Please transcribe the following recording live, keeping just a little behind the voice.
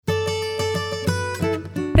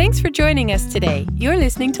Thanks for joining us today. You're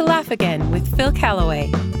listening to Laugh Again with Phil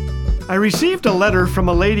Callaway. I received a letter from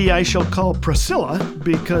a lady I shall call Priscilla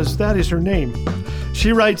because that is her name.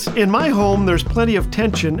 She writes, "In my home, there's plenty of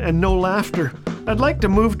tension and no laughter. I'd like to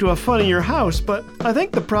move to a funnier house, but I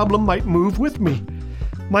think the problem might move with me.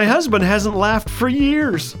 My husband hasn't laughed for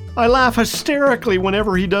years. I laugh hysterically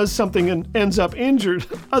whenever he does something and ends up injured.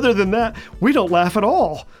 Other than that, we don't laugh at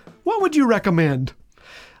all. What would you recommend?"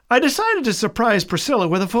 I decided to surprise Priscilla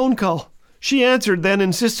with a phone call. She answered, then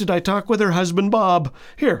insisted I talk with her husband, Bob.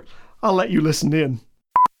 Here, I'll let you listen in.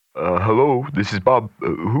 Hello, this is Bob.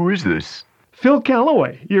 Who is this? Phil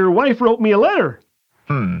Callaway. Your wife wrote me a letter.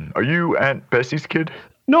 Are you Aunt Bessie's kid?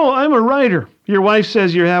 No, I'm a writer. Your wife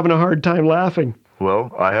says you're having a hard time laughing.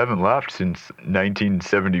 Well, I haven't laughed since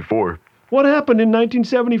 1974. What happened in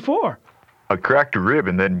 1974? I cracked a rib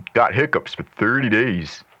and then got hiccups for 30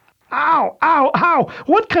 days. Ow, ow, ow!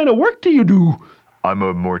 What kind of work do you do? I'm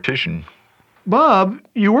a mortician. Bob,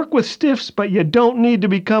 you work with stiffs, but you don't need to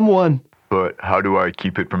become one. But how do I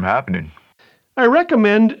keep it from happening? I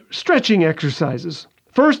recommend stretching exercises.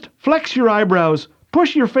 First, flex your eyebrows.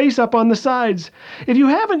 Push your face up on the sides. If you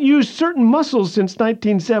haven't used certain muscles since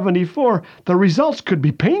 1974, the results could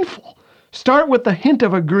be painful. Start with the hint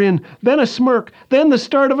of a grin, then a smirk, then the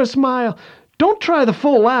start of a smile. Don't try the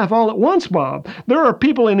full laugh all at once, Bob. There are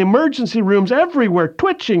people in emergency rooms everywhere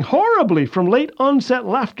twitching horribly from late onset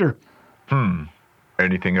laughter.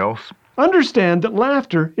 Anything else? Understand that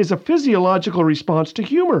laughter is a physiological response to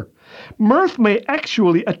humor. Mirth may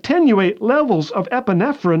actually attenuate levels of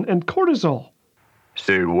epinephrine and cortisol.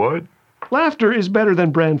 Say what? Laughter is better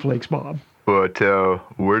than bran flakes, Bob. But,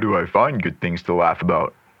 where do I find good things to laugh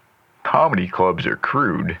about? Comedy clubs are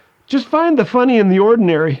crude. Just find the funny in the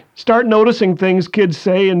ordinary. Start noticing things kids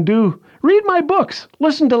say and do. Read my books.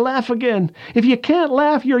 Listen to Laugh Again. If you can't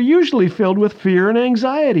laugh, you're usually filled with fear and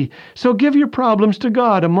anxiety. So give your problems to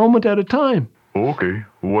God a moment at a time. Okay,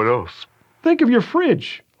 what else? Think of your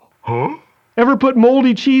fridge. Huh? Ever put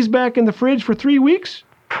moldy cheese back in the fridge for 3 weeks?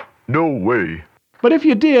 No way. But if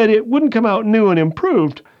you did, it wouldn't come out new and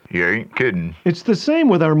improved. You ain't kidding. It's the same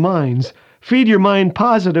with our minds. Feed your mind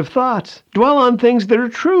positive thoughts. Dwell on things that are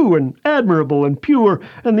true and admirable and pure,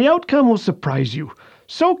 and the outcome will surprise you.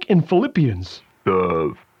 Soak in Philippians.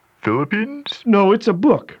 The Philippines? No, it's a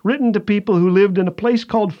book written to people who lived in a place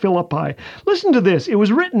called Philippi. Listen to this. It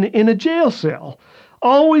was written in a jail cell.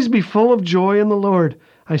 Always be full of joy in the Lord.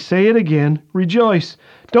 I say it again, rejoice.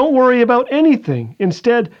 Don't worry about anything.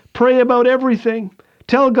 Instead, pray about everything.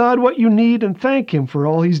 Tell God what you need and thank Him for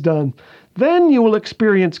all He's done. Then you will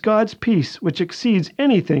experience God's peace, which exceeds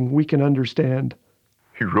anything we can understand.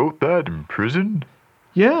 He wrote that in prison?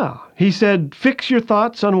 Yeah, he said, fix your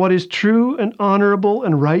thoughts on what is true and honorable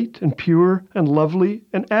and right and pure and lovely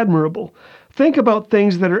and admirable. Think about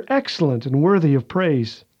things that are excellent and worthy of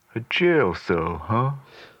praise. A jail cell, huh?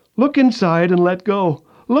 Look inside and let go.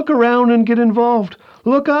 Look around and get involved.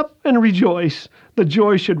 Look up and rejoice. The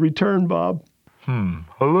joy should return, Bob.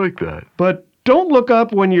 I like that. But don't look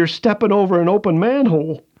up when you're stepping over an open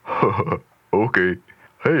manhole. Okay.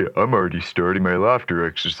 Hey, I'm already starting my laughter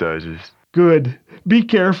exercises. Good. Be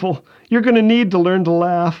careful. You're going to need to learn to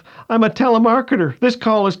laugh. I'm a telemarketer. This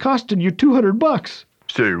call has costed you $200.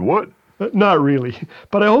 Say what? Not really.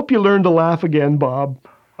 But I hope you learn to laugh again, Bob.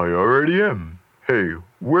 I already am. Hey,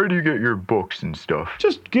 where do you get your books and stuff?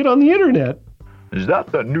 Just get on the internet. Is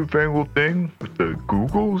that newfangled thing with the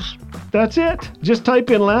Googles? That's it. Just type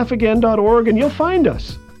in laughagain.org and you'll find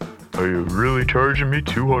us. Are you really charging me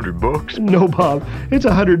 $200? No, Bob. It's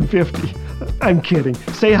 $150. I'm kidding.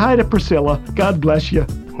 Say hi to Priscilla. God bless you.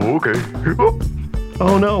 Okay.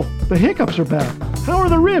 Oh no, the hiccups are back. How are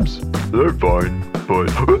the ribs? They're fine, but...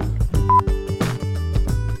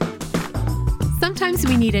 Sometimes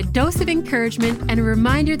we need a dose of encouragement and a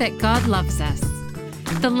reminder that God loves us.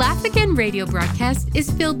 The Laugh Again radio broadcast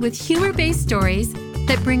is filled with humor-based stories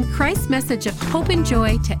that bring Christ's message of hope and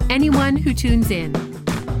joy to anyone who tunes in.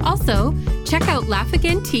 Also, check out Laugh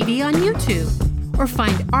Again TV on YouTube, or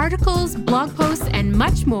find articles, blog posts, and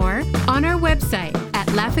much more on our website at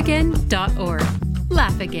laughagain.org.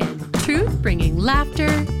 Laugh Again, truth bringing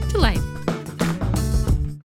laughter to life.